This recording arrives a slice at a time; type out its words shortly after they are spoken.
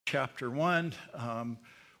chapter 1.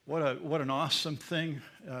 What an awesome thing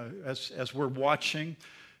as we're watching.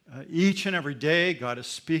 Each and every day, God is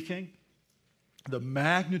speaking. The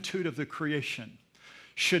magnitude of the creation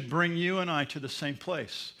should bring you and I to the same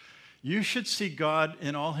place. You should see God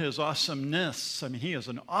in all his awesomeness. I mean, he is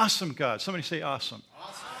an awesome God. Somebody say awesome.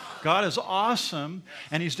 Awesome. God is awesome,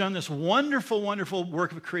 and he's done this wonderful, wonderful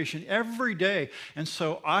work of creation every day. And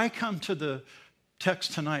so I come to the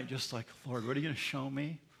text tonight just like, Lord, what are you going to show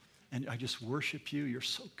me? And I just worship you. You're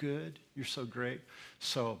so good. You're so great.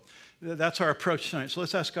 So that's our approach tonight. So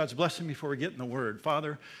let's ask God's blessing before we get in the Word.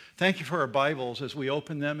 Father, thank you for our Bibles as we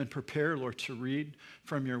open them and prepare, Lord, to read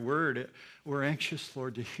from your Word. We're anxious,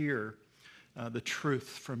 Lord, to hear the truth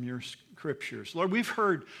from your scriptures. Lord, we've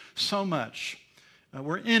heard so much.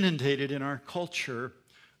 We're inundated in our culture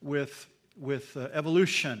with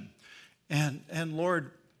evolution. And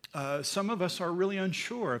Lord, some of us are really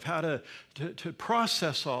unsure of how to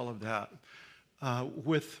process all of that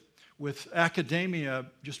with academia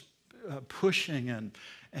just pushing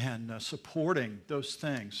and supporting those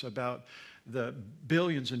things about the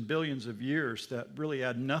billions and billions of years that really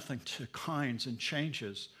add nothing to kinds and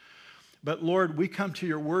changes. But Lord, we come to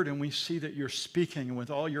your word and we see that you're speaking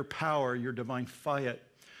with all your power, your divine fiat.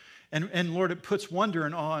 And Lord, it puts wonder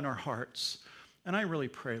and awe in our hearts. And I really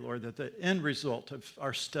pray, Lord, that the end result of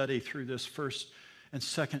our study through this first and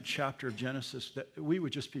second chapter of Genesis, that we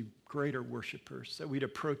would just be greater worshipers, that we'd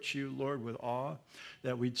approach you, Lord, with awe,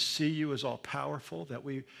 that we'd see you as all powerful, that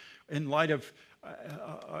we, in light of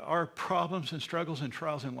our problems and struggles and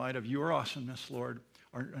trials, in light of your awesomeness, Lord,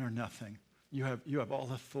 are nothing. You have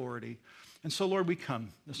all authority. And so, Lord, we come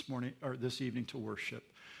this morning or this evening to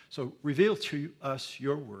worship. So reveal to us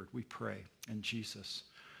your word, we pray, in Jesus.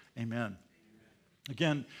 Amen.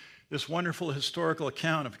 Again, this wonderful historical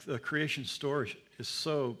account of the creation story is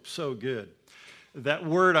so, so good. That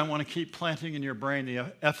word I want to keep planting in your brain,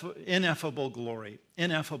 the ineffable glory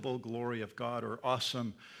of God, or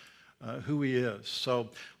awesome who he is. So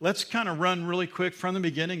let's kind of run really quick from the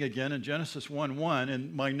beginning again in Genesis 1:1,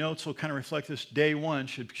 and my notes will kind of reflect this. Day one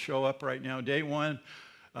should show up right now. Day one,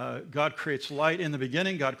 God creates light. In the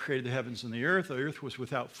beginning, God created the heavens and the earth. The earth was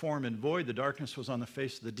without form and void. The darkness was on the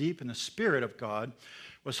face of the deep, and the Spirit of God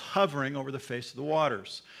was hovering over the face of the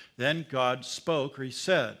waters. Then God spoke, or he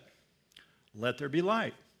said, "Let there be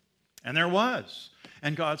light." And there was.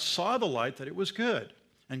 And God saw the light, that it was good.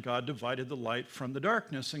 And God divided the light from the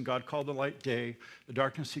darkness, and God called the light day. The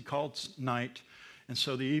darkness he called night. And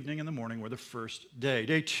so the evening and the morning were the first day.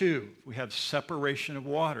 Day two, we have separation of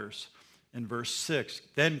waters in verse 6.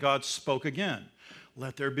 Then God spoke again.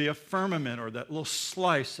 Let there be a firmament, or that little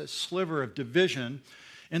slice, that sliver of division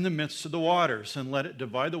in the midst of the waters, and let it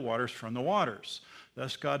divide the waters from the waters.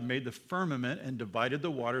 Thus God made the firmament and divided the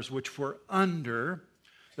waters which were under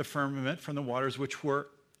the firmament from the waters which were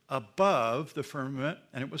above the firmament,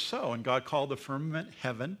 and it was so. And God called the firmament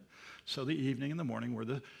heaven. So the evening and the morning were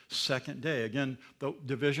the second day. Again, the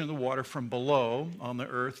division of the water from below on the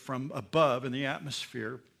earth, from above in the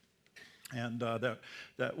atmosphere. And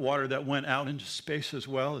that water that went out into space as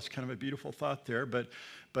well is kind of a beautiful thought there. But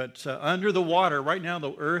under the water, right now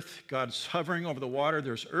the earth, God's hovering over the water.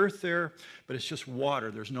 There's earth there, but it's just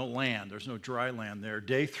water. There's no land. There's no dry land there.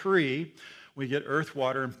 Day three, we get earth,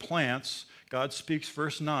 water, and plants. God speaks,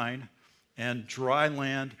 verse 9, and dry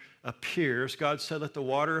land appears. God said, let the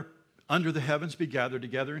water under the heavens be gathered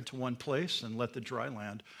together into one place, and let the dry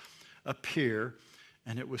land appear.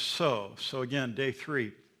 And it was so. So again, day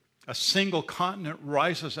three, a single continent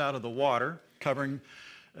rises out of the water, covering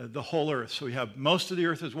the whole earth. So we have most of the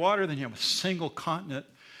earth is water, then you have a single continent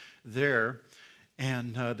there.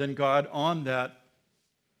 And then God on that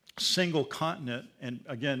single continent, and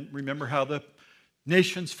again, remember how the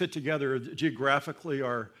nations fit together geographically.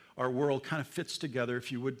 Our world kind of fits together.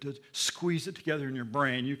 If you would to squeeze it together in your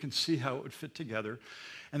brain, you can see how it would fit together.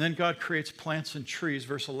 And then God creates plants and trees.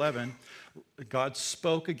 Verse 11, God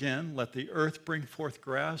spoke again, let the earth bring forth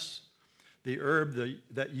grass, the herb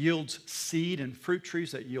that yields seed, and fruit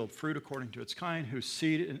trees that yield fruit according to its kind, whose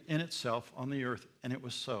seed in itself on the earth. And it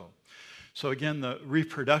was so. So again, the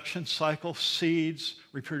reproduction cycle, seeds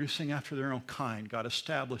reproducing after their own kind. God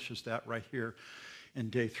establishes that right here in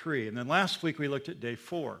day three. And then last week we looked at day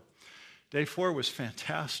four. Day four was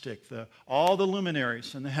fantastic. All the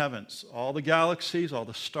luminaries in the heavens, all the galaxies, all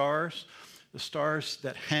the stars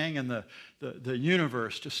that hang in the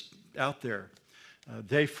universe just out there.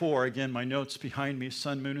 Day four, again, my notes behind me,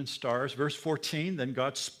 sun, moon, and stars. Verse 14, then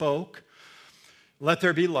God spoke, let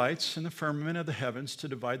there be lights in the firmament of the heavens to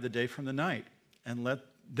divide the day from the night, and let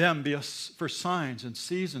them be for signs and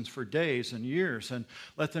seasons, for days and years, and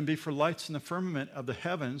let them be for lights in the firmament of the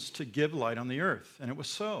heavens to give light on the earth. And it was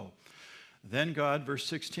so. Then God, verse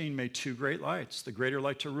 16, made two great lights, the greater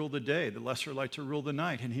light to rule the day, the lesser light to rule the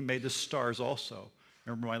night, and he made the stars also.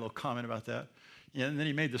 Remember my little comment about that? Yeah, and then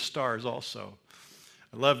he made the stars also.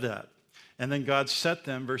 I love that. And then God set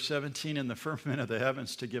them, verse 17, in the firmament of the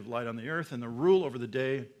heavens to give light on the earth, and the rule over the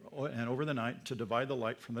day and over the night to divide the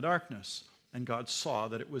light from the darkness. And God saw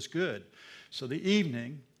that it was good. So the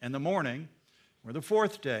evening and the morning were the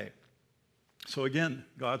fourth day. So again,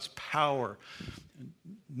 God's power.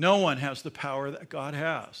 No one has the power that God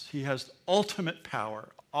has. He has ultimate power,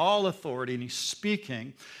 all authority, and he's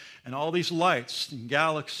speaking. And all these lights and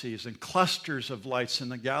galaxies and clusters of lights in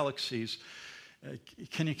the galaxies,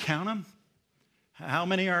 can you count them? How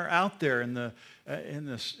many are out there in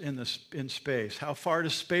space? How far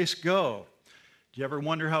does space go? Do you ever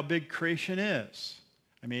wonder how big creation is?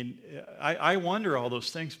 I mean, I wonder all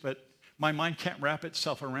those things, but my mind can't wrap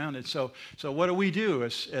itself around it. So what do we do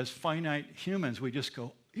as finite humans? We just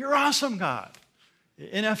go, "You're awesome, God.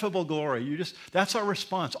 Ineffable glory." That's our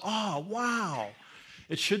response. Oh, wow.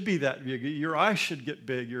 It should be that big. Your eyes should get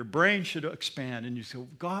big. Your brain should expand. And you say,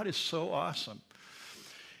 God is so awesome.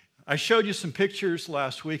 I showed you some pictures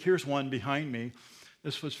last week. Here's one behind me.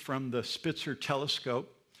 This was from the Spitzer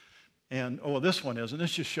telescope. And, this one isn't.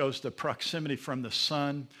 This just shows the proximity from the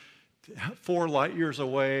sun, 4 light years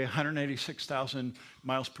away, 186,000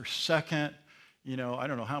 miles per second. I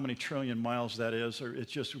don't know how many trillion miles that is, or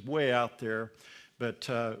it's just way out there. But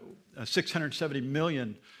 670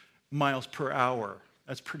 million miles per hour.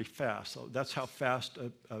 That's pretty fast. So that's how fast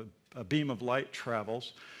a beam of light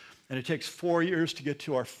travels. And it takes 4 years to get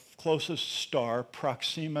to our closest star,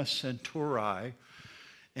 Proxima Centauri.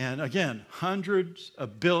 And again, hundreds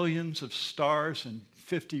of billions of stars and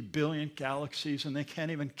 50 billion galaxies, and they can't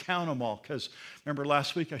even count them all. Because remember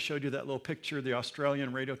last week I showed you that little picture, the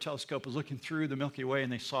Australian radio telescope was looking through the Milky Way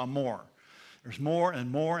and they saw more. There's more and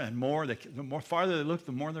more and more. The more farther they look,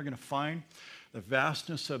 the more they're going to find the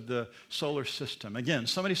vastness of the solar system. Again,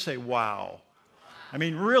 somebody say, wow. I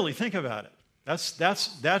mean, really, think about it.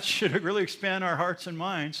 That should really expand our hearts and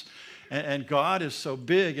minds. And God is so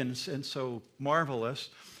big and so marvelous.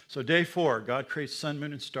 So day 4, God creates sun,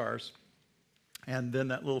 moon, and stars. And then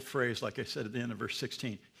that little phrase, like I said at the end of verse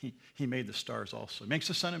 16, he made the stars also. He makes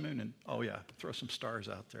the sun and moon, and throw some stars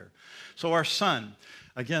out there. So our sun,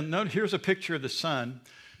 again, note here's a picture of the sun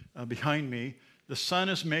behind me. The sun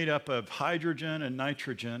is made up of hydrogen and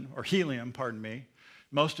nitrogen, or helium, pardon me.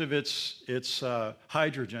 Most of it's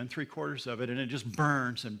hydrogen, 3/4 of it, and it just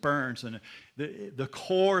burns and burns. And the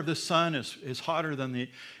core of the sun is hotter than the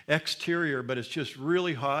exterior, but it's just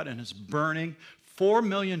really hot and it's burning. 4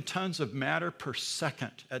 million tons of matter per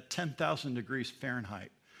second at 10,000 degrees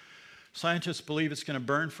Fahrenheit. Scientists believe it's going to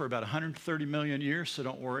burn for about 130 million years, so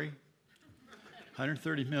don't worry.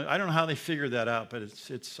 130 million. I don't know how they figured that out, but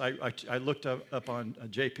I looked up on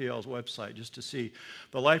JPL's website just to see.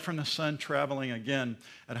 The light from the sun traveling again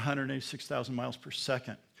at 186,000 miles per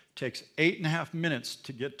second takes 8.5 minutes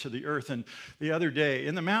to get to the earth. And the other day,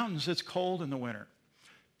 in the mountains, it's cold in the winter.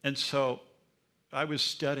 And so I was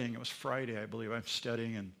studying. It was Friday, I believe. I'm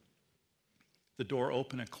studying, and the door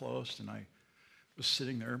opened and closed, and I was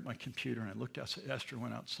sitting there at my computer, and I looked outside. Esther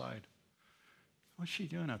went outside. What's she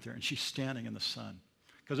doing out there? And she's standing in the sun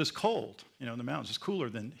because it's cold, in the mountains. It's cooler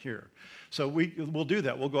than here. So we'll do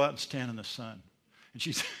that. We'll go out and stand in the sun. And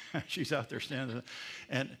she's out there standing.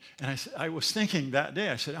 And I was thinking that day,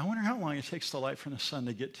 I said, I wonder how long it takes the light from the sun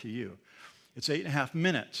to get to you. It's 8.5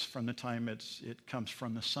 minutes from the time it comes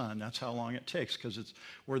from the sun. That's how long it takes because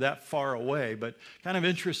we're that far away. But kind of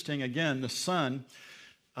interesting, again, the sun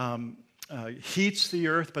heats the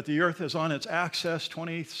earth, but the earth is on its axis,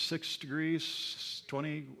 26 degrees,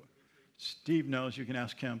 Steve knows, you can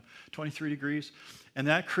ask him, 23 degrees, and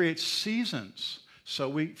that creates seasons.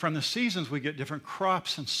 So from the seasons, we get different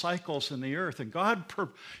crops and cycles in the earth, and God,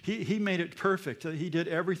 he made it perfect. He did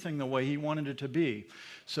everything the way he wanted it to be,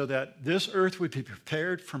 so that this earth would be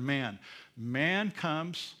prepared for man. Man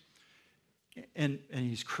comes, and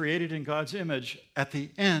he's created in God's image at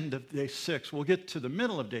the end of day 6. We'll get to the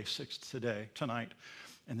middle of day 6 tonight,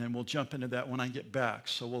 and then we'll jump into that when I get back.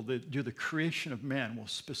 So we'll do the creation of man. We'll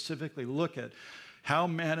specifically look at how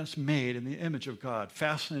man is made in the image of God.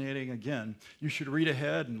 Fascinating, again. You should read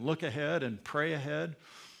ahead and look ahead and pray ahead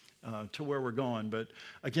to where we're going. But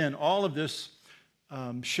again, all of this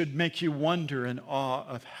should make you wonder in awe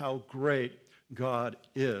of how great God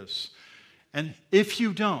is. And if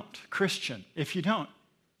you don't, Christian, this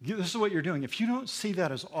is what you're doing. If you don't see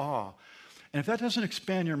that as awe, and if that doesn't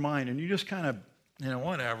expand your mind and you just kind of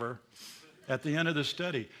whatever, at the end of the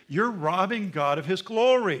study. You're robbing God of his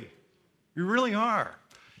glory. You really are.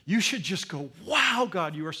 You should just go, wow,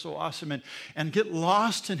 God, you are so awesome, and get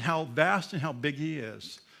lost in how vast and how big he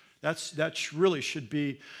is. That really should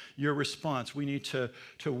be your response. We need to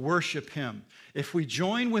worship him. If we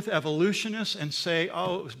join with evolutionists and say,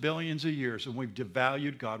 oh, it was billions of years and we've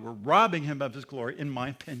devalued God, we're robbing him of his glory, in my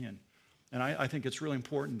opinion. And I think it's really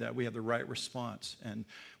important that we have the right response and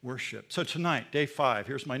worship. So tonight, day 5,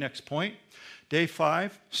 here's my next point. Day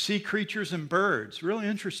 5, sea creatures and birds. Really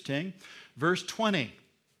interesting. Verse 20.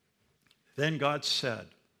 Then God said,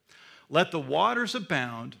 let the waters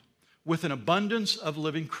abound with an abundance of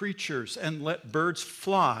living creatures, and let birds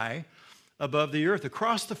fly above the earth,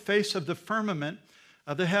 across the face of the firmament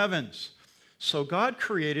of the heavens. So God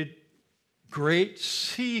created great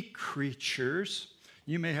sea creatures.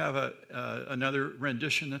 You may have another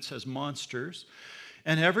rendition that says monsters,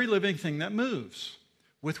 and every living thing that moves,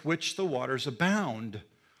 with which the waters abound,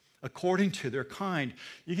 according to their kind.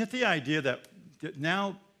 You get the idea that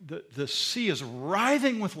now the sea is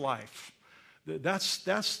writhing with life.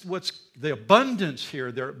 That's what's the abundance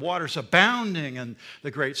here. There are waters abounding, and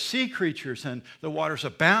the great sea creatures, and the waters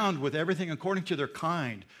abound with everything according to their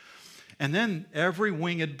kind. And then every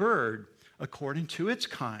winged bird according to its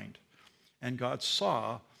kind. And God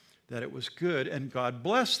saw that it was good, and God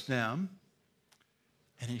blessed them.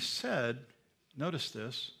 And he said, notice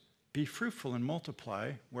this, be fruitful and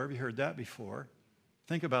multiply. Where have you heard that before?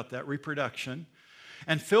 Think about that, reproduction.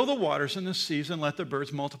 And fill the waters in the seas, and let the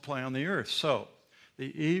birds multiply on the earth. So,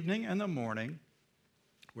 the evening and the morning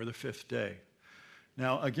were the 5th day.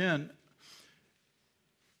 Now, again,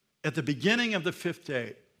 at the beginning of the 5th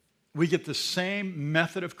day, we get the same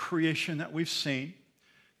method of creation that we've seen.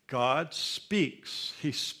 God speaks.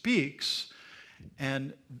 He speaks,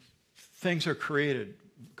 and things are created.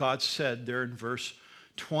 God said there in verse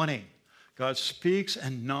 20, God speaks,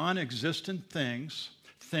 and non-existent things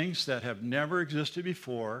that have never existed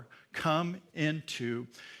before come into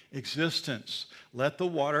existence. Let the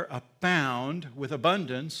water abound with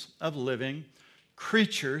abundance of living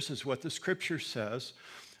creatures, is what the scripture says.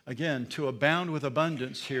 Again, to abound with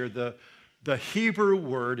abundance here, the Hebrew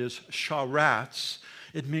word is sharatz.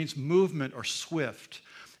 It means movement or swift.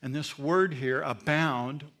 And this word here,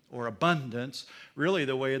 abound or abundance, really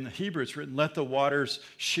the way in the Hebrew it's written, let the waters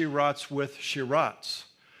shiratz with shiratz.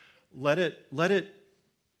 Let it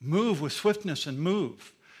move with swiftness and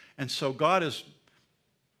move. And so God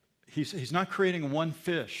he's not creating one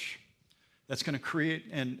fish that's going to create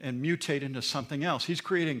and mutate into something else. He's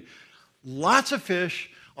creating lots of fish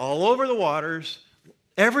all over the waters,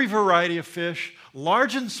 every variety of fish,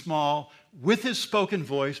 large and small, with his spoken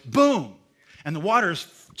voice, boom. And the water's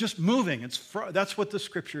just moving. That's what the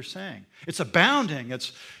scripture's saying. It's abounding.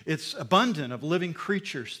 It's abundant of living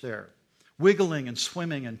creatures there, wiggling and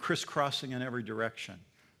swimming and crisscrossing in every direction.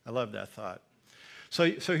 I love that thought. So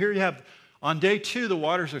here you have, on day 2, the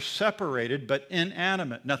waters are separated but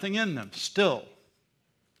inanimate, nothing in them, still.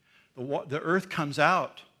 The earth comes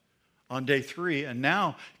out on day 3, and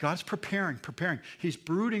now God's preparing. He's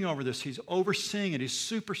brooding over this. He's overseeing it. He's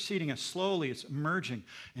superseding it slowly. It's emerging.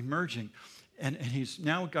 And he's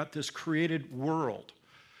now got this created world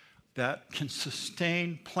that can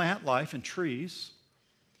sustain plant life and trees,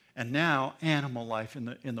 and now animal life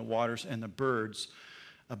in the waters and the birds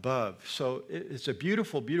above. So it's a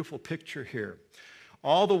beautiful, beautiful picture here.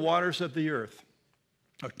 All the waters of the earth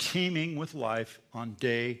are teeming with life on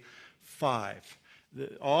day 5.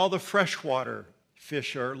 All the freshwater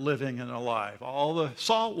fish are living and alive. All the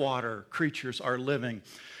saltwater creatures are living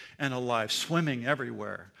and alive, swimming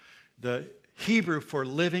everywhere. The Hebrew for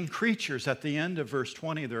living creatures at the end of verse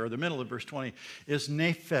 20 there, or the middle of verse 20, is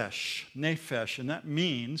nephesh, and that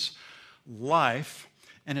means life.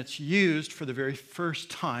 And it's used for the very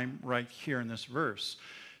first time right here in this verse.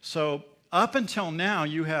 So up until now,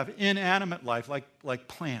 you have inanimate life like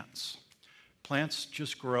plants. Plants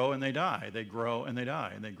just grow and they die. They grow and they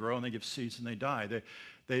die. And they grow and they give seeds and they die.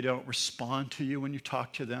 They don't respond to you when you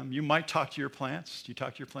talk to them. You might talk to your plants. Do you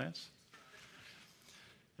talk to your plants?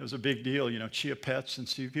 It was a big deal, chia pets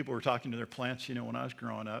and people were talking to their plants, when I was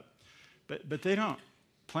growing up. But they don't.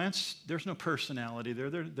 Plants, there's no personality there.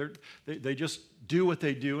 They just do what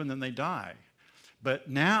they do and then they die. But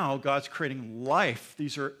now God's creating life.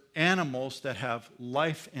 These are animals that have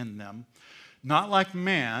life in them. Not like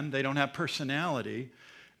man. They don't have personality.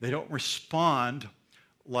 They don't respond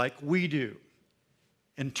like we do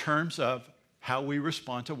in terms of how we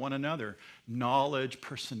respond to one another. Knowledge,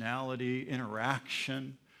 personality,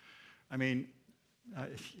 interaction.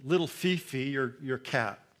 Little Fifi, your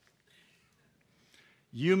cat.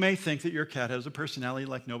 You may think that your cat has a personality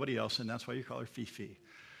like nobody else, and that's why you call her Fifi.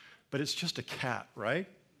 But it's just a cat, right?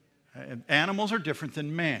 And animals are different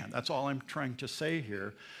than man. That's all I'm trying to say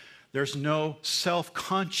here. There's no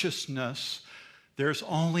self-consciousness. There's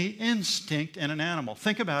only instinct in an animal.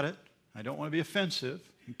 Think about it. I don't want to be offensive.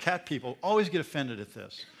 Cat people always get offended at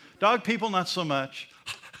this. Dog people, not so much.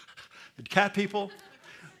 Cat people,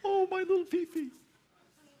 oh, my little Fifi.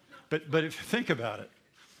 But if you think about it,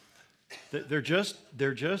 they're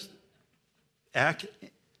just act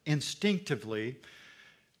instinctively.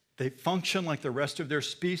 They function like the rest of their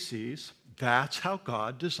species. That's how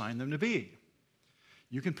God designed them to be.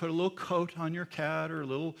 You can put a little coat on your cat or a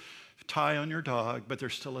little tie on your dog, but they're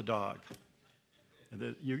still a dog.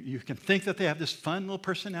 You can think that they have this fun little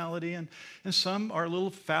personality, and some are a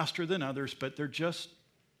little faster than others, but they're just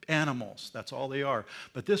animals. That's all they are.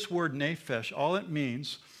 But this word nephesh, all it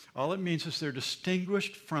means is they're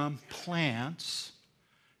distinguished from plants,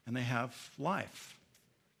 and they have life.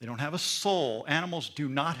 They don't have a soul. Animals do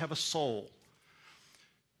not have a soul.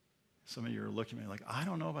 Some of you are looking at me like, I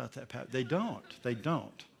don't know about that, Pat. They don't. They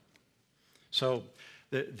don't. So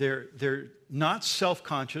they're not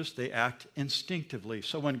self-conscious. They act instinctively.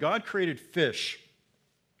 So when God created fish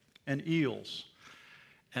and eels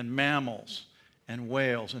and mammals and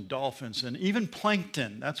whales and dolphins and even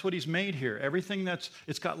plankton, that's what he's made here. Everything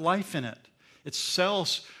it's got life in it. Its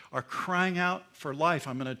cells are crying out for life.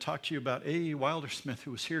 I'm going to talk to you about A.E. Wildersmith,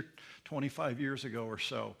 who was here 25 years ago or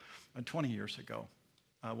so, 20 years ago.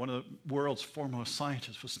 One of the world's foremost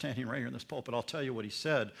scientists was standing right here in this pulpit. I'll tell you what he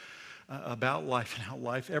said about life and how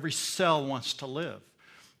life, every cell wants to live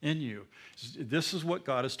in you. This is what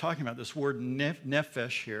God is talking about. This word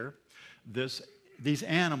nephesh here, these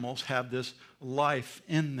animals have this life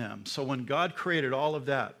in them. So when God created all of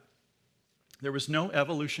that, there was no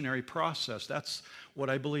evolutionary process. That's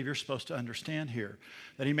what I believe you're supposed to understand here.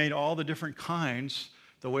 That he made all the different kinds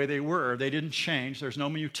the way they were. They didn't change. There's no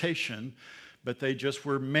mutation, but they just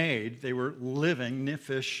were made. They were living,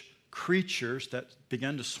 nephesh creatures that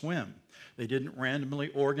began to swim. They didn't randomly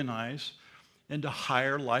organize into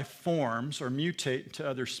higher life forms or mutate to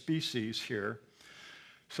other species here.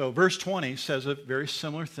 So verse 20 says very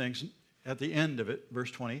similar things at the end of it,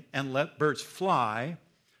 verse 20, and let birds fly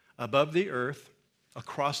above the earth,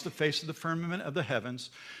 across the face of the firmament of the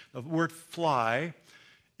heavens. The word fly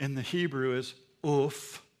in the Hebrew is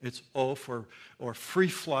uf. It's uf, or free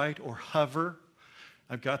flight, or hover.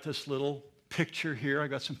 I've got this little picture here.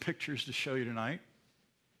 I've got some pictures to show you tonight.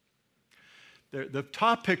 The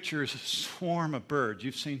top picture is a swarm of birds.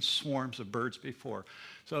 You've seen swarms of birds before.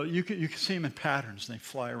 So you can see them in patterns, and they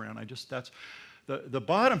fly around. The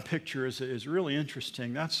bottom picture is really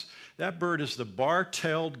interesting. That bird is the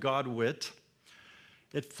bar-tailed godwit.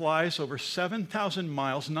 It flies over 7,000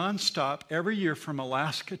 miles nonstop every year from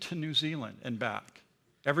Alaska to New Zealand and back.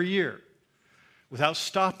 Every year. Without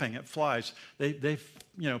stopping, it flies. They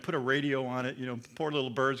put a radio on it. Poor little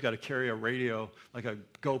bird's got to carry a radio, like a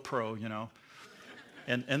GoPro,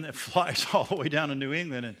 And it flies all the way down to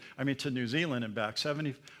to New Zealand and back,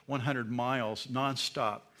 7,100 miles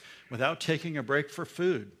nonstop, without taking a break for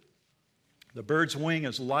food. The bird's wing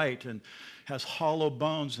is light and has hollow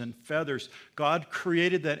bones and feathers. God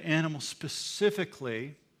created that animal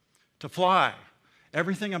specifically to fly.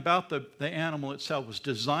 Everything about the animal itself was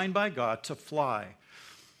designed by God to fly.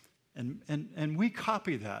 And we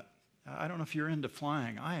copy that. I don't know if you're into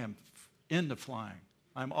flying. I am into flying.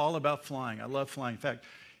 I'm all about flying. I love flying. In fact,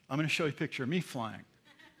 I'm going to show you a picture of me flying.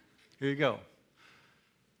 Here you go.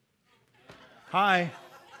 Hi.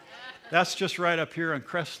 That's just right up here on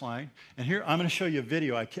Crestline. And here, I'm going to show you a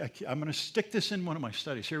video. I'm going to stick this in one of my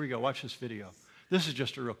studies. Here we go. Watch this video. This is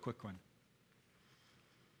just a real quick one.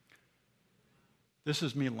 This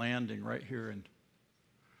is me landing right here. And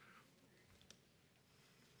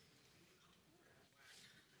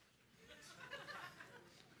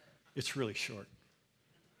it's really short.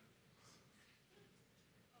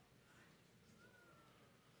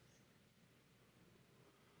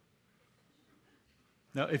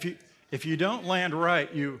 Now, if you don't land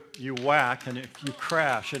right, you whack, and if you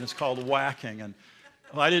crash, and it's called whacking. And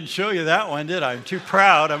well, I didn't show you that one, did I? I'm too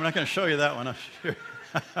proud. I'm not going to show you that one.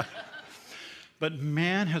 But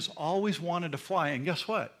man has always wanted to fly, and guess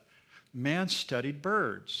what? Man studied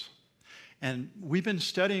birds. And we've been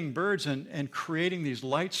studying birds and creating these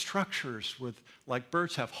light structures like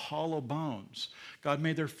birds have hollow bones. God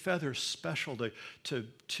made their feathers special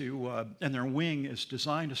and their wing is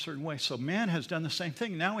designed a certain way. So man has done the same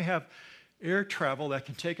thing. Now we have air travel that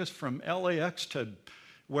can take us from LAX to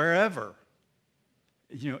wherever.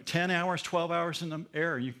 10 hours, 12 hours in the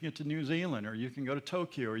air, you can get to New Zealand, or you can go to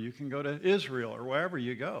Tokyo, or you can go to Israel, or wherever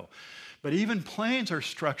you go. But even planes are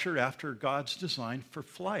structured after God's design for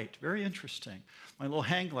flight. Very interesting. My little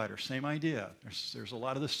hang glider, same idea. There's a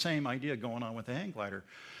lot of the same idea going on with the hang glider.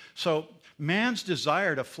 So man's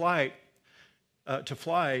desire to fly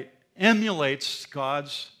emulates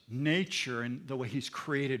God's nature and the way he's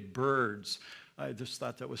created birds. I just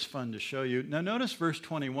thought that was fun to show you. Now notice verse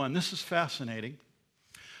 21. This is fascinating.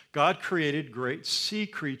 God created great sea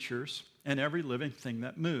creatures and every living thing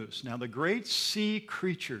that moves. Now the great sea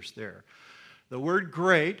creatures there, the word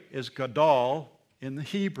great is gadol in the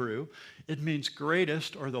Hebrew. It means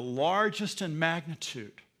greatest or the largest in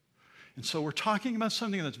magnitude. And so we're talking about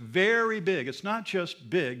something that's very big. It's not just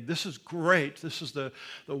big. This is great. This is the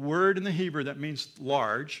word in the Hebrew that means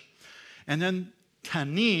large. And then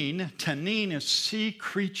tanin is sea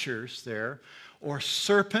creatures there, or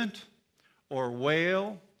serpent, or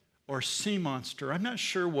whale, or sea monster. I'm not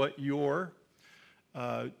sure what your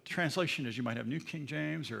translation is. You might have New King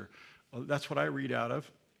James, or that's what I read out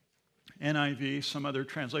of. NIV, some other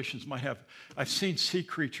translations might have. I've seen sea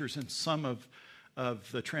creatures in some of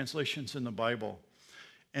the translations in the Bible.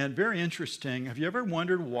 And very interesting, have you ever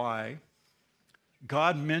wondered why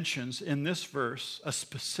God mentions in this verse a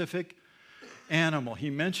specific animal? He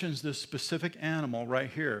mentions this specific animal right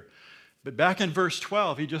here. But back in verse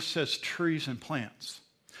 12, he just says trees and plants.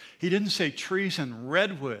 He didn't say trees and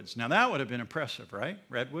redwoods. Now that would have been impressive, right?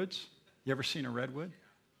 Redwoods? You ever seen a redwood?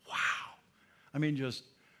 Wow. I mean, just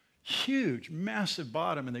huge, massive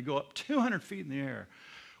bottom, and they go up 200 feet in the air.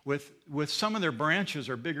 With some of their branches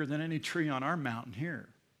are bigger than any tree on our mountain here.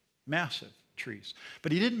 Massive trees.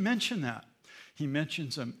 But he didn't mention that. He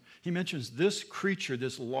mentions this creature,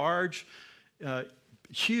 this large,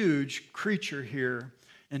 huge creature here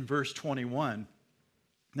in verse 21.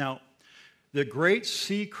 Now, the great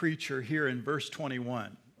sea creature here in verse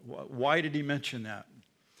 21, why did he mention that?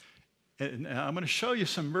 And I'm going to show you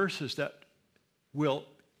some verses that will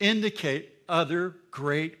indicate other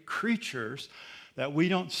great creatures that we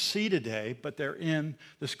don't see today, but they're in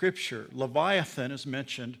the Scripture. Leviathan is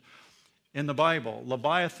mentioned in the Bible.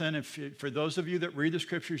 Leviathan, for those of you that read the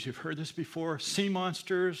Scriptures, you've heard this before. Sea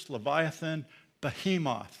monsters, Leviathan,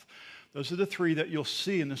 Behemoth. Those are the three that you'll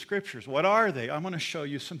see in the Scriptures. What are they? I'm going to show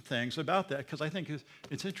you some things about that because I think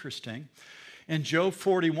it's interesting. In Job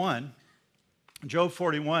 41,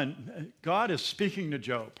 God is speaking to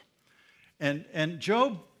Job. And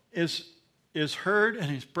Job is hurt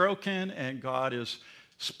and he's broken, and God is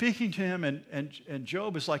speaking to him, and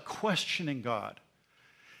Job is like questioning God.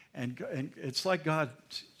 And it's like God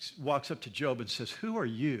walks up to Job and says, "Who are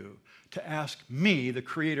you to ask me, the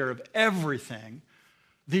creator of everything,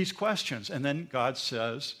 these questions?" And then God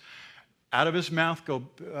says, out of his mouth go,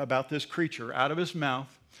 about this creature, out of his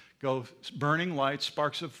mouth go burning light,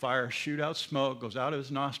 sparks of fire, shoot out smoke, goes out of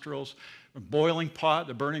his nostrils, a boiling pot,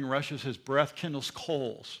 the burning rushes, his breath kindles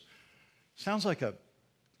coals. Sounds like a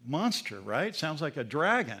monster, right? Sounds like a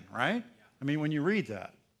dragon, right? I mean, when you read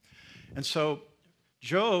that. And so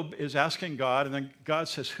Job is asking God, and then God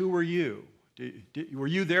says, "Who are you? Were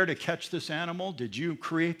you there to catch this animal? Did you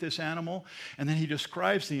create this animal?" And then he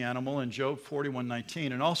describes the animal in Job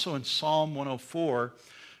 41:19, and also in Psalm 104,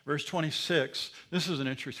 verse 26. This is an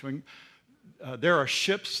interesting. There are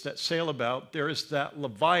ships that sail about. There is that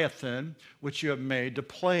Leviathan which you have made to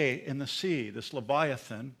play in the sea. This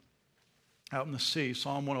Leviathan out in the sea,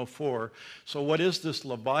 Psalm 104. So what is this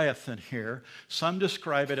Leviathan here? Some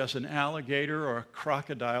describe it as an alligator or a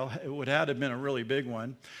crocodile. It would have been a really big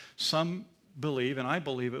one. Some believe, and I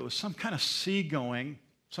believe it was some kind of seagoing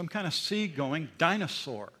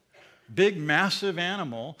dinosaur. Big, massive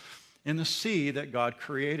animal in the sea that God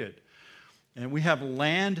created. And we have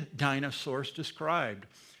land dinosaurs described.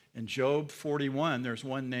 In Job 41, there's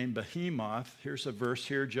one named Behemoth. Here's a verse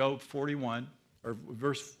here, Job 41. Or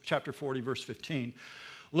chapter 40, verse 15.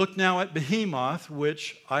 "Look now at Behemoth,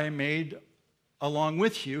 which I made along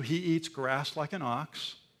with you. He eats grass like an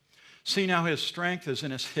ox. See now his strength is in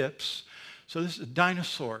his hips." So this is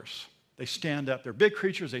dinosaurs. They stand up. They're big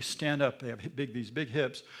creatures. They stand up. They have these big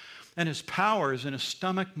hips. "And his power is in his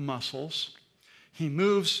stomach muscles. He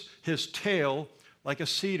moves his tail like a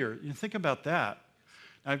cedar." You think about that.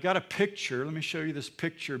 Now, I've got a picture. Let me show you this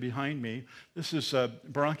picture behind me. This is a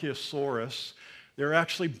Bronchiosaurus. There are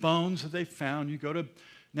actually bones that they found. You go to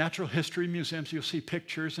natural history museums, you'll see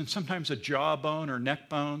pictures, and sometimes a jawbone or neck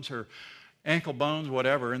bones or ankle bones,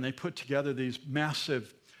 whatever, and they put together these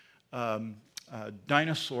massive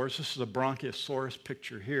dinosaurs. This is a Bronchiosaurus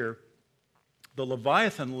picture here. The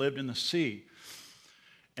Leviathan lived in the sea.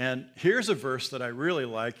 And here's a verse that I really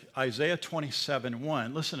like, Isaiah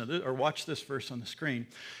 27:1. Listen to this, or watch this verse on the screen.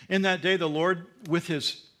 In that day, the Lord, with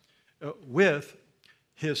his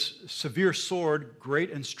severe sword, great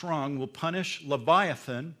and strong, will punish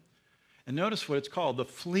Leviathan. And notice what it's called, the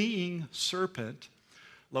fleeing serpent.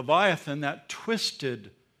 Leviathan, that twisted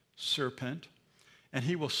serpent. And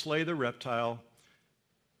he will slay the reptile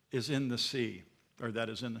is in the sea, or that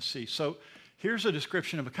is in the sea. So here's a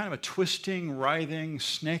description of a kind of a twisting, writhing,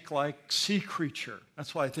 snake-like sea creature.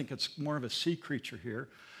 That's why I think it's more of a sea creature here.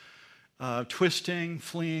 Twisting,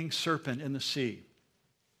 fleeing serpent in the sea.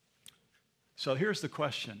 So here's the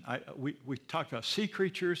question. We talked about sea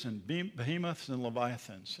creatures and behemoths and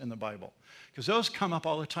leviathans in the Bible, because those come up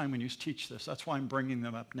all the time when you teach this. That's why I'm bringing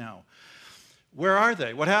them up now. Where are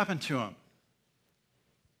they? What happened to them?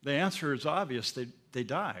 The answer is obvious. They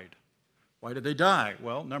died. Why did they die?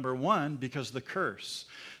 Well, number one, because of the curse.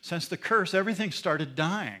 Since the curse, everything started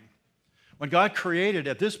dying. When God created,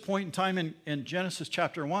 at this point in time in Genesis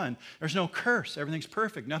chapter 1, there's no curse. Everything's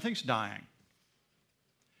perfect. Nothing's dying.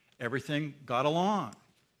 Everything got along.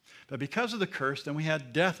 But because of the curse, then we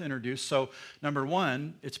had death introduced. So, number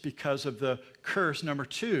one, it's because of the curse. Number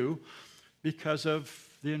two, because of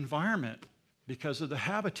the environment, because of the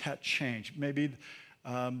habitat change. Maybe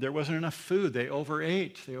there wasn't enough food. They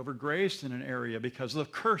overate. They overgrazed in an area because of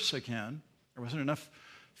the curse again. There wasn't enough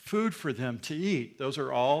food for them to eat. Those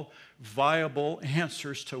are all viable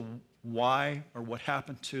answers to why or what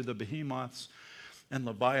happened to the behemoths and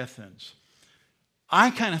leviathans. I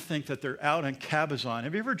kind of think that they're out in Cabazon.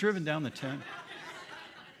 Have you ever driven down the 10?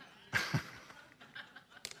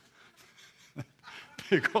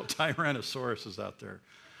 Big old Tyrannosaurus is out there.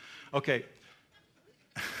 Okay.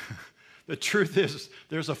 The truth is,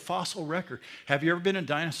 there's a fossil record. Have you ever been in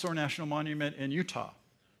Dinosaur National Monument in Utah?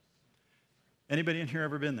 Anybody in here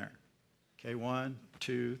ever been there? Okay, 1,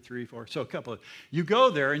 2, 3, 4. So a couple of. You go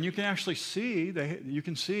there and you can actually see, you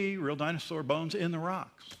can see real dinosaur bones in the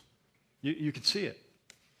rocks. You can see it.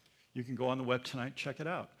 You can go on the web tonight, check it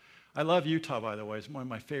out. I love Utah, by the way. It's one of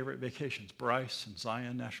my favorite vacations. Bryce and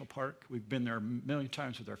Zion National Park. We've been there a million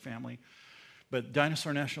times with our family. But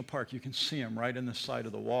Dinosaur National Park, you can see them right in the side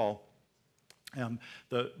of the wall.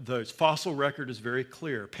 The fossil record is very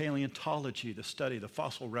clear. Paleontology, the study, the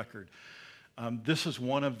fossil record. This is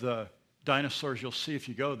one of the dinosaurs you'll see if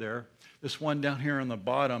you go there. This one down here on the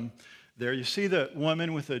bottom there. You see the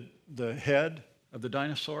woman with the head of the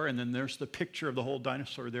dinosaur, and then there's the picture of the whole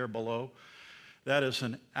dinosaur there below. That is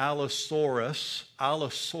an Allosaurus.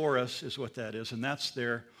 Allosaurus is what that is, and that's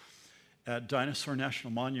there at Dinosaur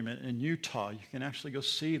National Monument in Utah. You can actually go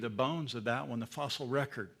see the bones of that one, the fossil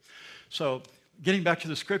record. So getting back to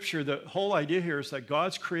the scripture, the whole idea here is that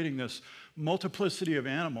God's creating this multiplicity of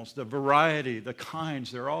animals, the variety, the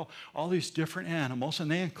kinds. They're all these different animals,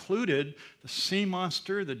 and they included the sea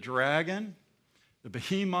monster, the dragon, the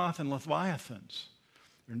behemoth, and leviathans.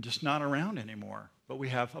 They're just not around anymore. But we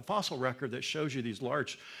have a fossil record that shows you these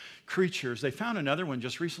large creatures. They found another one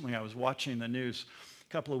just recently. I was watching the news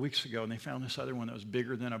a couple of weeks ago, and they found this other one that was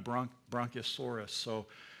bigger than a Bronchosaurus. So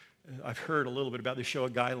I've heard a little bit about. They show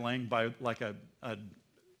a guy laying by like a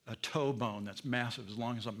toe bone that's massive, as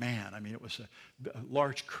long as a man. I mean, it was a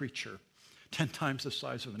large creature, 10 times the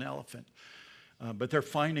size of an elephant. But they're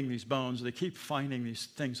finding these bones. They keep finding these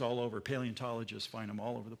things all over. Paleontologists find them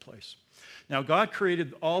all over the place. Now, God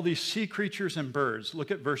created all these sea creatures and birds. Look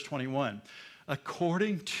at verse 21.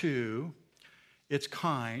 According to its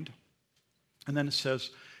kind, and then it says,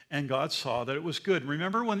 and God saw that it was good.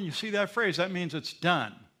 Remember, when you see that phrase, that means it's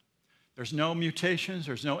done. There's no mutations.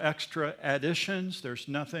 There's no extra additions. There's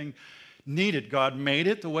nothing needed. God made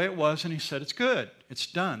it the way it was, and he said, it's good. It's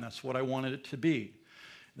done. That's what I wanted it to be.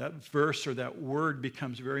 That verse or that word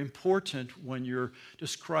becomes very important when you're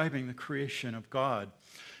describing the creation of God.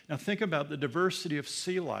 Now think about the diversity of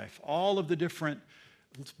sea life, all of the different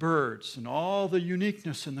birds and all the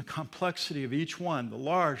uniqueness and the complexity of each one, the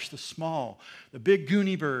large, the small, the big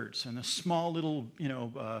goony birds and the small little,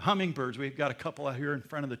 hummingbirds. We've got a couple out here in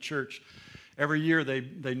front of the church. Every year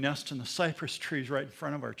they nest in the cypress trees right in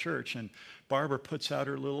front of our church, and Barbara puts out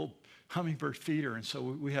her little hummingbird feeder, and so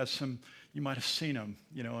we have some. You might have seen them,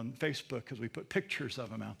 on Facebook, because we put pictures of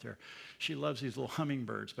them out there. She loves these little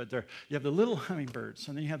hummingbirds, but you have the little hummingbirds,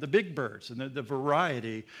 and then you have the big birds, and the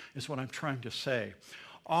variety is what I'm trying to say.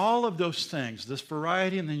 All of those things, this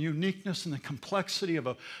variety and the uniqueness and the complexity of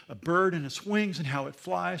a bird and its wings and how it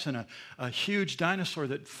flies, and a huge dinosaur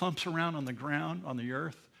that thumps around on the ground, on the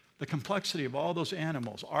earth, the complexity of all those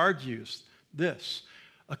animals argues this: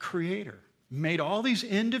 a creator made all these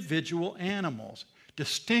individual animals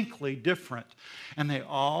distinctly different, and they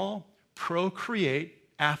all procreate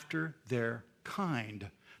after their kind.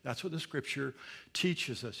 That's what the scripture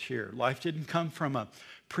teaches us here. Life didn't come from a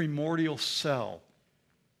primordial cell.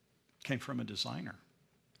 It came from a designer.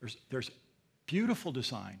 There's beautiful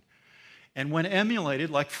design. And when emulated,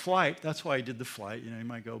 like flight, that's why I did the flight. You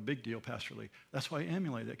might go, big deal, Pastor Lee. That's why I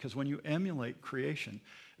emulate it, because when you emulate creation,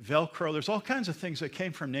 Velcro, there's all kinds of things that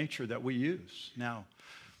came from nature that we use now.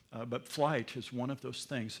 But flight is one of those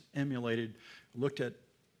things, emulated, looked at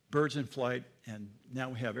birds in flight, and now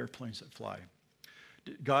we have airplanes that fly.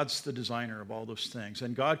 God's the designer of all those things.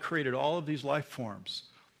 And God created all of these life forms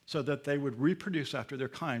so that they would reproduce after their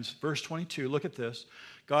kinds. Verse 22, look at this.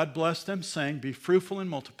 God blessed them, saying, be fruitful and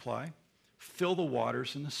multiply. Fill the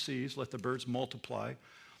waters and the seas, let the birds multiply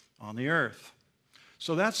on the earth.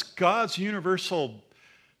 So that's God's universal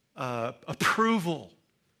approval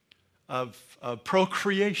of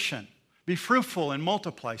procreation. Be fruitful and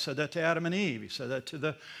multiply. He said that to Adam and Eve. He said that to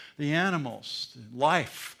the animals.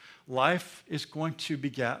 Life. Life is going to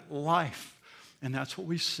beget life. And that's what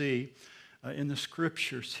we see in the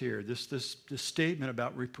scriptures here. This statement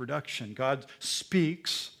about reproduction. God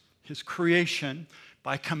speaks his creation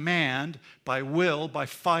by command, by will, by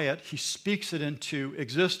fiat. He speaks it into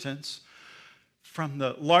existence. From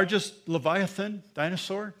the largest Leviathan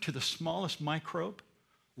dinosaur to the smallest microbe,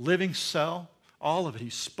 living cell, all of it. He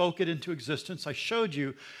spoke it into existence. I showed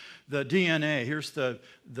you the DNA. Here's the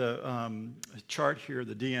chart here,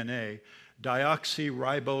 the DNA.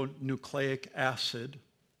 Deoxyribonucleic acid.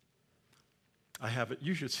 I have it.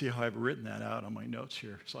 You should see how I've written that out on my notes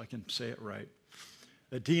here so I can say it right.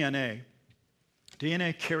 The DNA.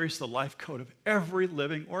 DNA carries the life code of every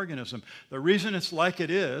living organism. The reason it's like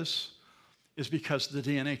it is because the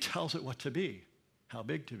DNA tells it what to be, how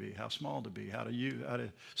big to be, how small to be, how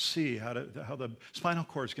to see, how the spinal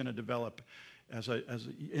cord is going to develop as an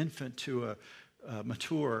infant to a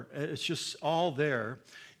mature. It's just all there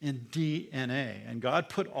in DNA. And God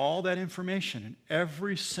put all that information in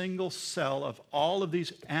every single cell of all of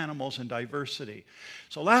these animals in diversity.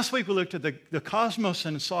 So last week we looked at the cosmos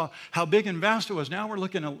and saw how big and vast it was. Now we're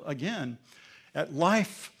looking again at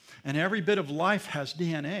life. And every bit of life has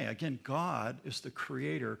DNA. Again, God is the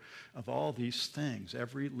creator of all these things,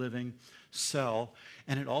 every living cell,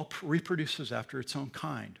 and it all reproduces after its own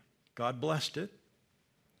kind. God blessed it,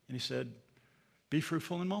 and he said, be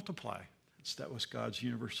fruitful and multiply. That was God's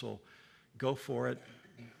universal, go for it,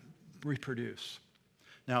 reproduce.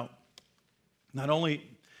 Now, not only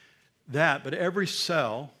that, but every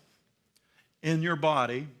cell in your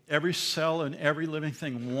body, every cell in every living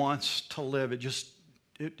thing wants to live. It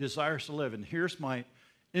desires to live. And here's my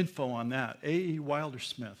info on that. A.E.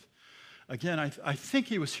 Wilder-Smith. Again, I think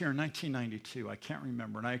he was here in 1992. I can't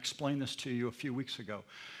remember. And I explained this to you a few weeks ago.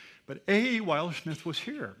 But A.E. Wilder-Smith was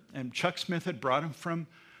here. And Chuck Smith had brought him from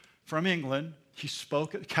England. He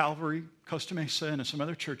spoke at Calvary, Costa Mesa, and in some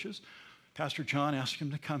other churches. Pastor John asked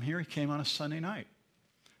him to come here. He came on a Sunday night.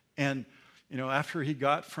 And, after he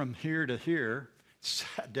got from here to here,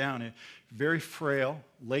 sat down, very frail,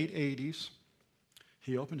 late 80s.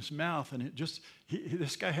 He opened his mouth, and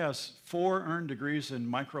this guy has 4 earned degrees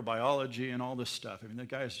in microbiology and all this stuff. I mean, the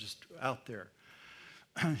guy is just out there.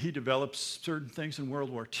 He developed certain things in World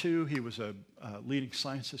War II. He was a leading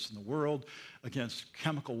scientist in the world against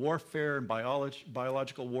chemical warfare and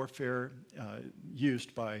biological warfare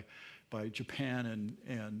used by Japan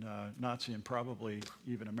and Nazi and probably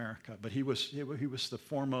even America. But he was the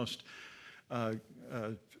foremost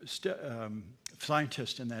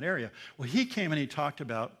scientist in that area. Well, he came and he talked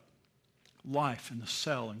about life and the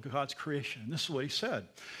cell and God's creation. And this is what he said.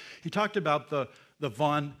 He talked about the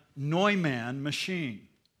von Neumann machine.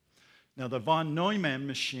 Now, the von Neumann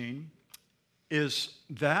machine is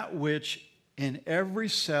that which in every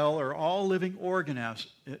cell or all living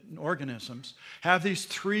organisms have these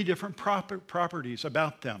 3 different properties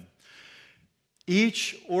about them.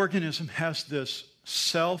 Each organism has this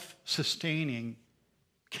self-sustaining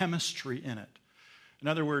chemistry in it. In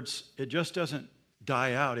other words, it just doesn't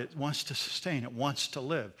die out. It wants to sustain. It wants to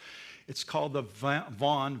live. It's called the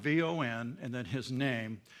von, V-O-N, and then his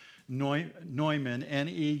name, Neumann,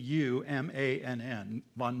 N-E-U-M-A-N-N.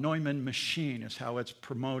 Von Neumann machine is how it's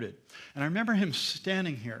promoted. And I remember him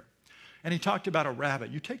standing here, and he talked about a rabbit.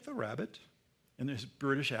 You take the rabbit, in his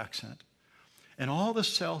British accent, and all the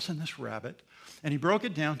cells in this rabbit, and he broke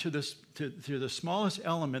it down to the smallest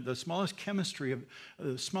element, the smallest chemistry of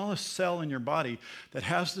the smallest cell in your body that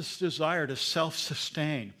has this desire to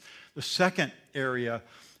self-sustain. The second area,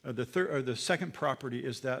 the second property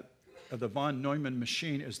is that of the von Neumann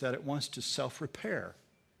machine is that it wants to self-repair.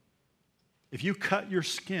 If you cut your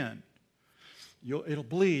skin, it'll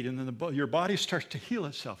bleed, and then your body starts to heal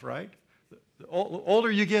itself, right? The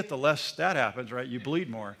older you get, the less that happens, right? You bleed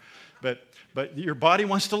more. But your body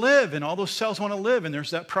wants to live, and all those cells want to live, and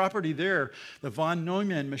there's that property there, the von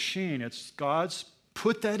Neumann machine. It's God's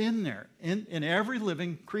put that in there, in every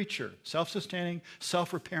living creature, self-sustaining,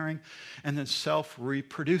 self-repairing, and then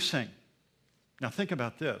self-reproducing. Now think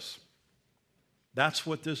about this. That's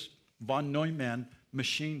what this von Neumann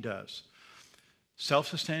machine does.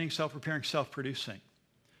 Self-sustaining, self-repairing, self-producing.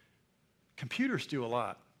 Computers do a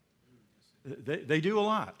lot. They do a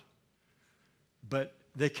lot. But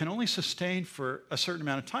they can only sustain for a certain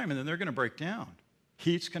amount of time, and then they're going to break down.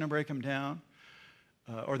 Heat's going to break them down,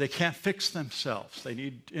 or they can't fix themselves. They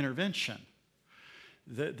need intervention.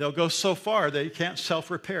 They'll go so far they can't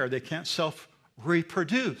self-repair. They can't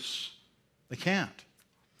self-reproduce. They can't.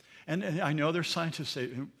 And I know there's scientists say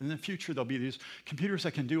in the future there'll be these computers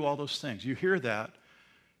that can do all those things. You hear that,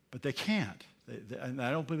 but they can't. And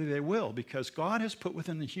I don't believe they will, because God has put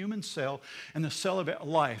within the human cell and the cell of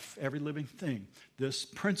life, every living thing, this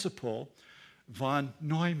principle. Von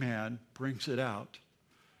Neumann brings it out.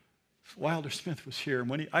 Wilder Smith was here, and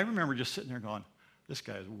when I remember just sitting there going, this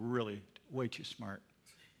guy is really way too smart.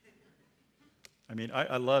 I mean,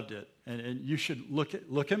 I loved it. And you should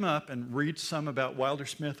look him up and read some about Wilder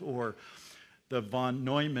Smith or the von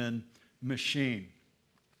Neumann machine.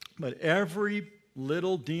 But every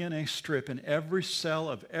little DNA strip in every cell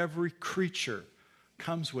of every creature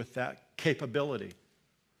comes with that capability.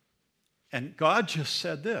 And God just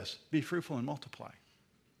said this: be fruitful and multiply.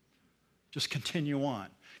 Just continue on.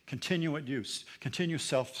 Continue what you do. Continue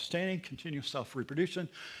self-sustaining, continue self-reproduction,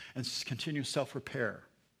 and continue self-repair.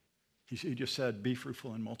 He just said, be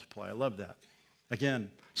fruitful and multiply. I love that.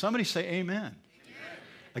 Again, somebody say amen. Amen.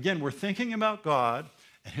 Again, we're thinking about God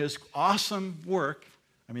and his awesome work.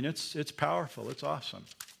 I mean, it's powerful. It's awesome.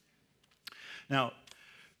 Now,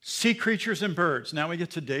 sea creatures and birds. Now we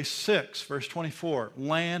get to day 6, verse 24,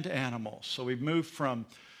 land animals. So we've moved from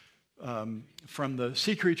the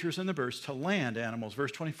sea creatures and the birds to land animals.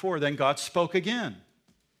 Verse 24, then God spoke again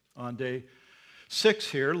on day 6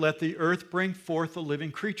 here. Let the earth bring forth the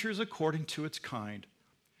living creatures according to its kind.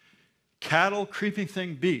 Cattle, creeping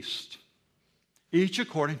thing, beast, each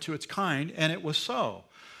according to its kind, and it was so.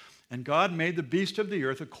 And God made the beast of the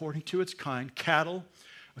earth according to its kind, cattle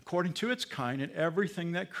according to its kind, and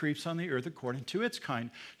everything that creeps on the earth according to its kind.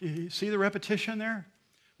 You see the repetition there?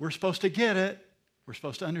 We're supposed to get it. We're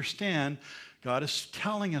supposed to understand God is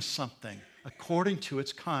telling us something according to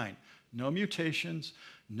its kind. No mutations,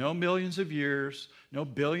 no millions of years, no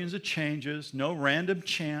billions of changes, no random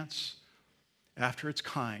chance, after its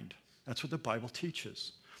kind. That's what the Bible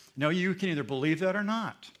teaches. Now, you can either believe that or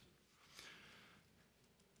not.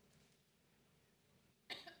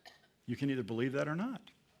 You can either believe that or not.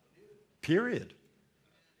 Period.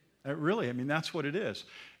 Really, I mean, that's what it is.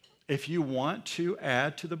 If you want to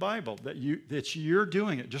add to the Bible, that you're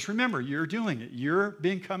doing it, just remember, you're doing it. You're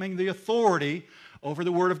becoming the authority over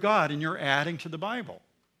the Word of God, and you're adding to the Bible.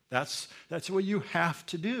 That's what you have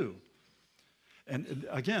to do. And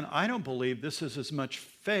again, I don't believe this is as much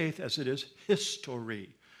faith as it is history.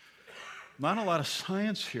 Not a lot of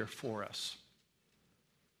science here for us.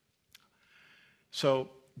 So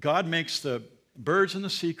God makes the birds and the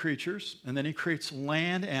sea creatures, and then he creates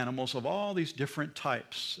land animals of all these different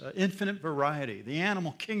types, infinite variety. The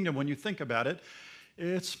animal kingdom, when you think about it,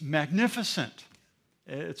 it's magnificent.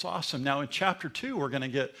 It's awesome. Now in chapter 2, we're going to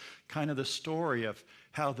get kind of the story of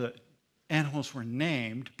how the animals were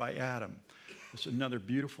named by Adam. It's another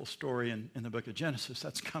beautiful story in the book of Genesis.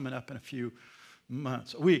 That's coming up in a few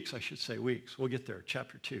weeks. We'll get there,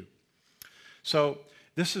 chapter 2. So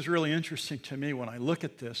this is really interesting to me when I look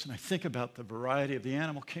at this and I think about the variety of the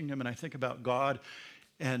animal kingdom, and I think about God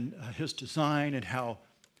and his design, and how,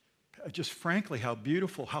 just frankly, how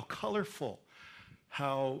beautiful, how colorful,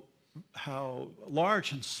 how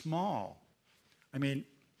large and small. I mean,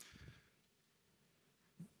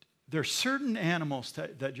 there are certain animals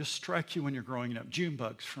that just strike you when you're growing up. June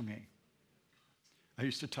bugs for me. I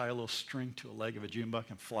used to tie a little string to a leg of a June bug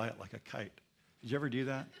and fly it like a kite. Did you ever do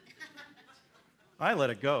that? I let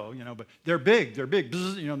it go, but they're big.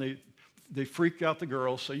 Bzz, they freak out the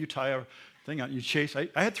girls, so you tie a thing out, you chase. I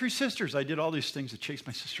had 3 sisters. I did all these things to chase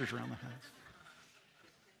my sisters around the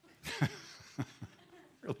house.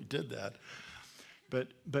 Really did that. But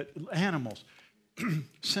animals,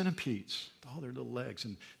 centipedes, all their little legs,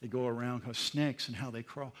 and they go around, snakes and how they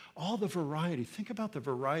crawl. All the variety. Think about the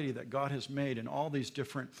variety that God has made in all these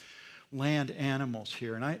different land animals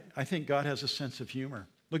here. And I think God has a sense of humor.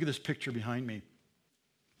 Look at this picture behind me.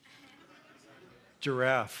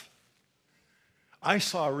 Giraffe. I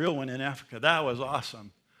saw a real one in Africa. That was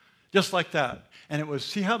awesome. just like that. And it was,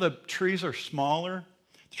 see how the trees are smaller?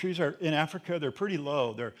 The trees are, in Africa, they're pretty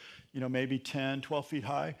low. They're, maybe 10, 12 feet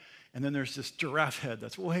high. And then there's this giraffe head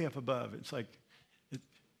that's way up above. It's like,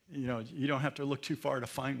 you don't have to look too far to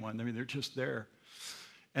find one. I mean, they're just there.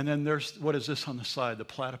 And then there's, what is this on the side? The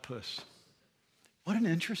platypus. What an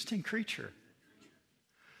interesting creature.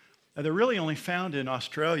 Now, they're really only found in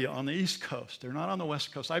Australia on the East Coast. They're not on the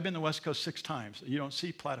West Coast. I've been to the West Coast 6 times. You don't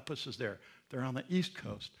see platypuses there. They're on the East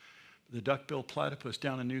Coast. The duck-billed platypus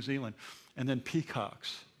down in New Zealand. And then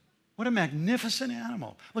peacocks. What a magnificent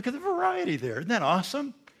animal. Look at the variety there. Isn't that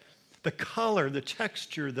awesome? The color, the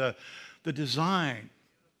texture, the design.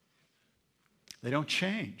 They don't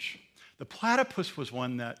change. The platypus was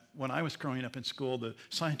one that, when I was growing up in school, the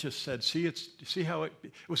scientists said, see how it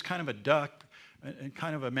was kind of a duck and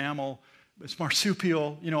kind of a mammal. It's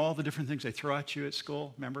marsupial, all the different things they throw at you at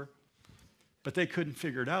school, remember? But they couldn't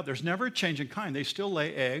figure it out. There's never a change in kind. They still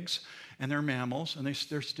lay eggs, and they're mammals, and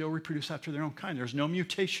they're still reproduce after their own kind. There's no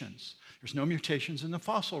mutations. There's no mutations in the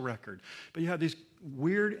fossil record. But you have these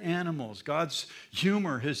weird animals. God's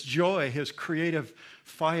humor, his joy, his creative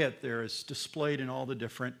fiat there is displayed in all the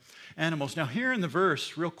different animals. Now here in the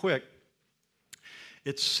verse, real quick,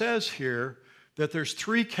 it says here that there's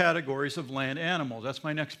 3 categories of land animals. That's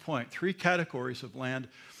my next point. 3 categories of land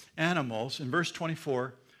animals. In verse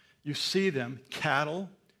 24, you see them: cattle,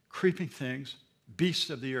 creeping things,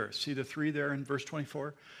 beasts of the earth. See the 3 there in verse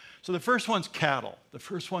 24? So the first one's cattle. The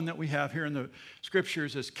first one that we have here in the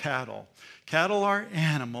scriptures is cattle. Cattle are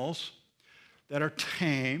animals that are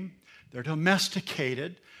tame. They're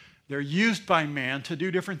domesticated. They're used by man to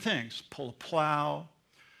do different things. Pull a plow,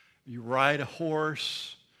 you ride a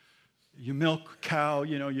horse, you milk a cow.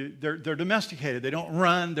 They're domesticated. They don't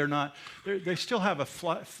run. They still have a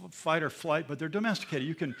fight or flight, but they're domesticated.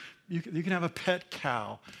 You can have a pet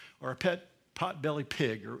cow or a pet pot-bellied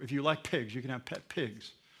pig, or if you like pigs, you can have pet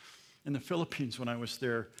pigs. In the Philippines, when I was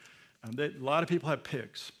there, a lot of people have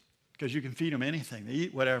pigs because you can feed them anything. They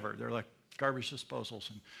eat whatever. They're like garbage disposals.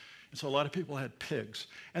 And so a lot of people had pigs.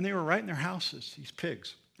 And they were right in their houses, these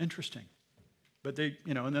pigs. Interesting. But they,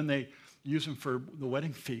 and then they use them for the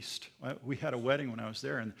wedding feast. We had a wedding when I was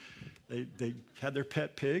there, and they had their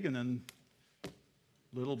pet pig, and then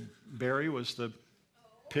little Barry was the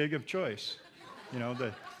pig of choice.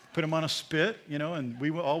 They put him on a spit, and we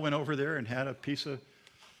all went over there and had a piece of.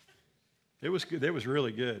 It was good. It was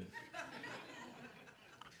really good.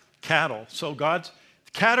 Cattle. So God's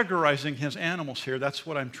categorizing his animals here. That's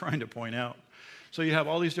what I'm trying to point out. So you have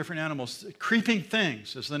all these different animals. Creeping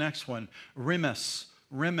things is the next one. Remes.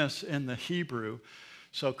 Remes in the Hebrew.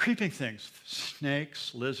 So creeping things.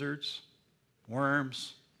 Snakes, lizards,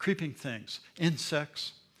 worms, creeping things.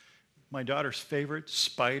 Insects. My daughter's favorite,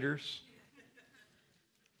 spiders.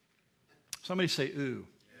 Somebody say, ooh.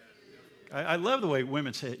 I love the way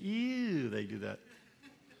women say, ew, they do that.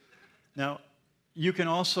 Now, you can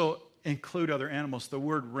also include other animals. The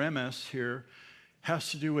word remes here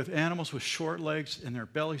has to do with animals with short legs and their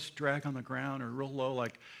bellies drag on the ground or real low.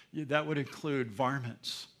 Like that would include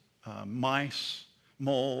varmints, mice,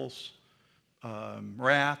 moles,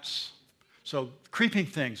 rats. So creeping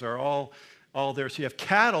things are all there. So you have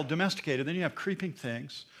cattle, domesticated, then you have creeping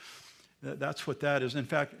things. That's what that is. In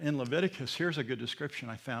fact, in Leviticus, here's a good description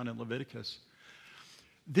I found in Leviticus.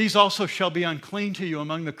 These also shall be unclean to you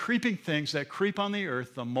among the creeping things that creep on the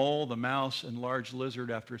earth, the mole, the mouse, and large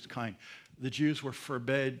lizard after its kind. The Jews were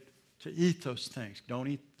forbid to eat those things. Don't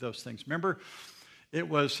eat those things. Remember, it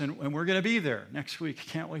was, and we're going to be there next week.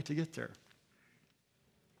 Can't wait to get there.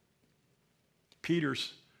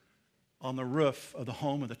 Peter's on the roof of the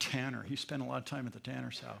home of the tanner. He spent a lot of time at the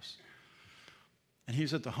tanner's house. And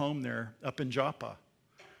he's at the home there up in Joppa.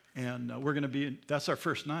 And we're going to be, that's our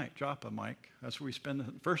first night, Joppa, Mike. That's where we spend the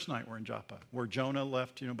first night. We're in Joppa, where Jonah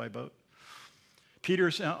left, by boat.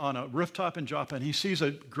 Peter's on a rooftop in Joppa, and he sees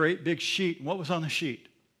a great big sheet. And what was on the sheet?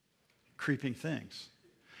 Creeping things.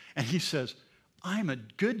 And he says, I'm a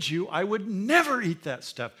good Jew. I would never eat that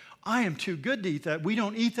stuff. I am too good to eat that. We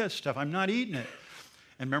don't eat that stuff. I'm not eating it.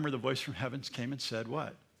 And remember, the voice from heavens came and said,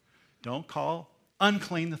 what? Don't call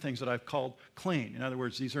unclean the things that I've called clean. In other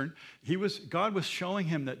words, God was showing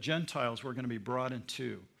him that Gentiles were going to be brought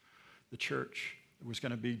into the church. It was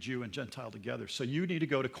going to be Jew and Gentile together. So you need to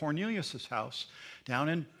go to Cornelius' house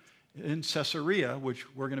down in Caesarea, which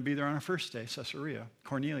we're going to be there on our first day, Caesarea,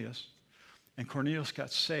 Cornelius. And Cornelius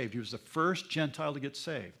got saved. He was the first Gentile to get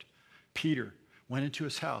saved. Peter went into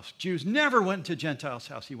his house. Jews never went to Gentiles'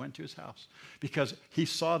 house. He went to his house because he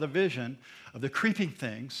saw the vision of the creeping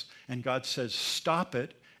things, and God says, stop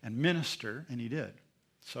it and minister, and he did.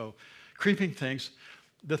 So creeping things.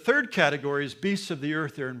 the third category is beasts of the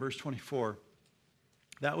earth there in verse 24.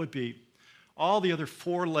 That would be all the other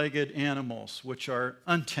four-legged animals, which are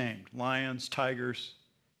untamed. Lions, tigers.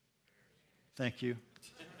 Thank you.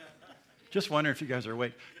 Just wondering if you guys are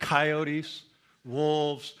awake. Coyotes,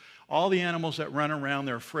 wolves, all the animals that run around,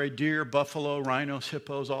 they're afraid. Deer, buffalo, rhinos,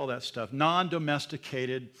 hippos, all that stuff.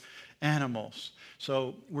 Non-domesticated animals.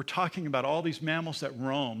 So we're talking about all these mammals that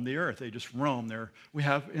roam the earth. They just roam. We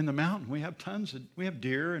have in the mountain, we have we have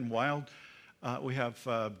deer and wild. We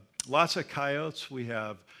have lots of coyotes. We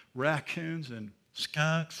have raccoons and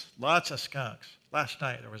skunks. Lots of skunks. Last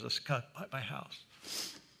night there was a skunk by my house.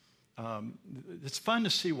 It's fun to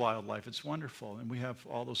see wildlife. It's wonderful. And we have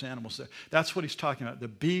all those animals there. That's what he's talking about. The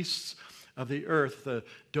beasts of the earth, the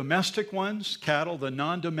domestic ones, cattle, the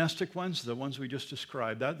non-domestic ones, the ones we just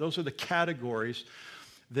described. Those are the categories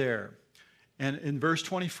there. And in verse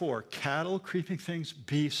 24, cattle, creeping things,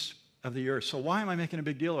 beasts of the earth. So why am I making a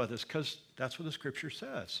big deal about this? Because that's what the scripture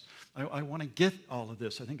says. I want to get all of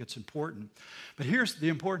this. I think it's important. But here's the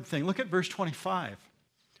important thing. Look at verse 25.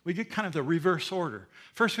 We get kind of the reverse order.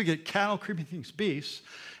 First we get cattle, creeping things, beasts.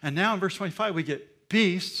 And now in verse 25 we get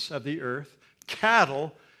beasts of the earth,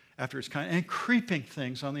 cattle after its kind, and creeping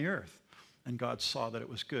things on the earth. And God saw that it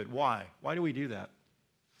was good. Why? Why do we do that?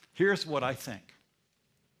 Here's what I think.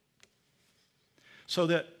 So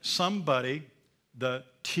that somebody, the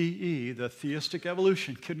TE, the theistic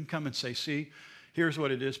evolution, couldn't come and say, see, here's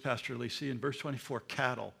what it is, Pastor Lee. See, in verse 24,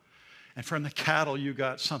 cattle. And from the cattle, you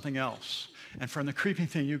got something else. And from the creeping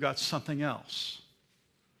thing, you got something else.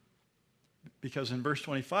 Because in verse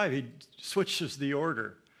 25, he switches the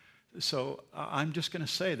order. So I'm just going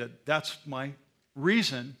to say that that's my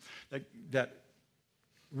reason that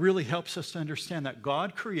really helps us to understand that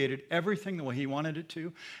God created everything the way he wanted it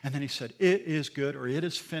to. And then he said, it is good, or it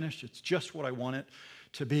is finished. It's just what I want it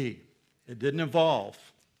to be. It didn't evolve.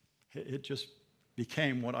 It just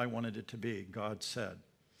became what I wanted it to be, God said.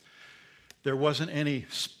 There wasn't any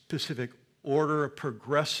specific order of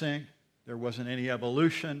progressing. There wasn't any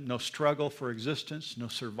evolution, no struggle for existence, no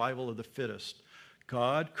survival of the fittest.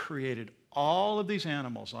 God created all of these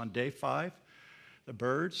animals on day 5, the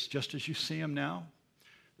birds, just as you see them now,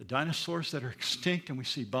 the dinosaurs that are extinct and we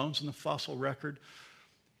see bones in the fossil record,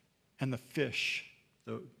 and the fish.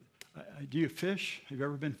 Do you fish? Have you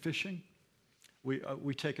ever been fishing?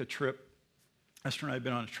 We take a trip. Esther and I have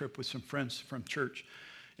been on a trip with some friends from church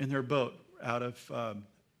in their boat out of,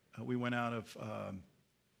 we went out of,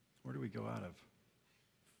 where do we go out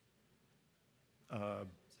of?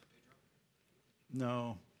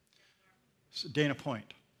 No, Dana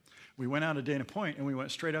Point. We went out of Dana Point and we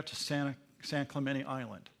went straight out to San Clemente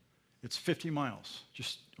Island. It's 50 miles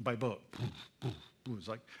just by boat. It was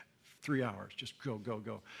like 3 hours, just go, go,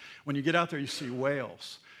 go. When you get out there, you see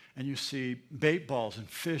whales and you see bait balls and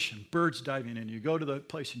fish and birds diving in. You go to the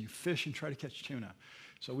place and you fish and try to catch tuna.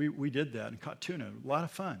 So we did that and caught tuna. A lot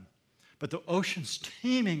of fun. But the ocean's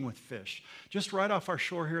teeming with fish, just right off our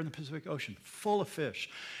shore here in the Pacific Ocean, full of fish.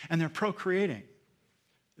 And they're procreating.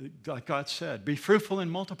 Like God said, be fruitful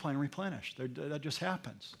and multiply and replenish. That just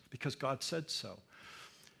happens because God said so.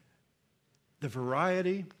 The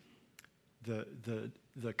variety,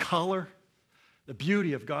 the color, the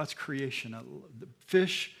beauty of God's creation, the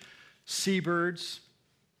fish, seabirds,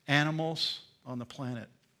 animals on the planet.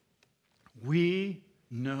 We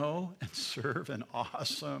know and serve an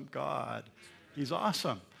awesome God. He's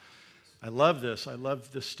awesome. I love this. I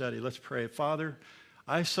love this study. Let's pray. Father,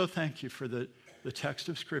 I so thank you for the text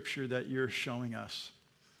of Scripture that you're showing us.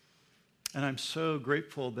 And I'm so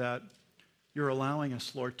grateful that you're allowing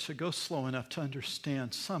us, Lord, to go slow enough to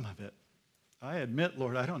understand some of it. I admit,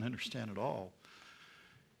 Lord, I don't understand it all.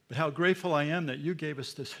 But how grateful I am that you gave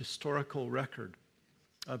us this historical record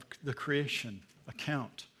of the creation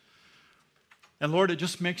account. And Lord, it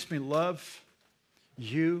just makes me love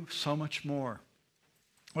you so much more.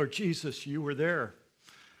 Lord Jesus, you were there.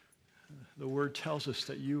 The word tells us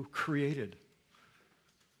that you created.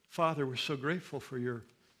 Father, we're so grateful for your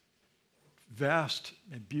vast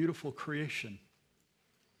and beautiful creation.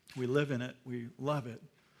 We live in it. We love it.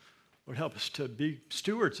 Lord, help us to be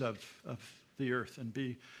stewards of the earth and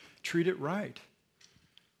treat it right.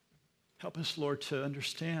 Help us, Lord, to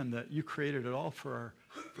understand that you created it all for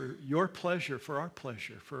your pleasure, for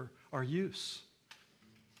our use.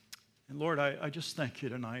 And Lord, I just thank you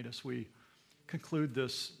tonight as we conclude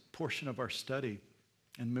this portion of our study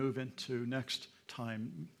and move into next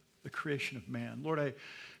time, the creation of man. Lord, I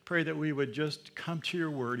pray that we would just come to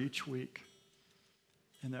your word each week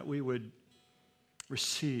and that we would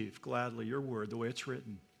receive gladly your word the way it's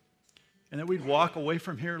written. And that we'd walk away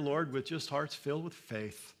from here, Lord, with just hearts filled with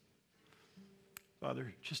faith.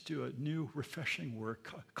 Father, just do a new, refreshing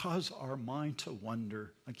work. Cause our mind to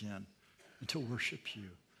wonder again and to worship you.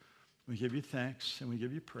 We give you thanks and we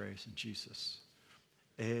give you praise in Jesus.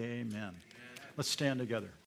 Amen. Let's stand together.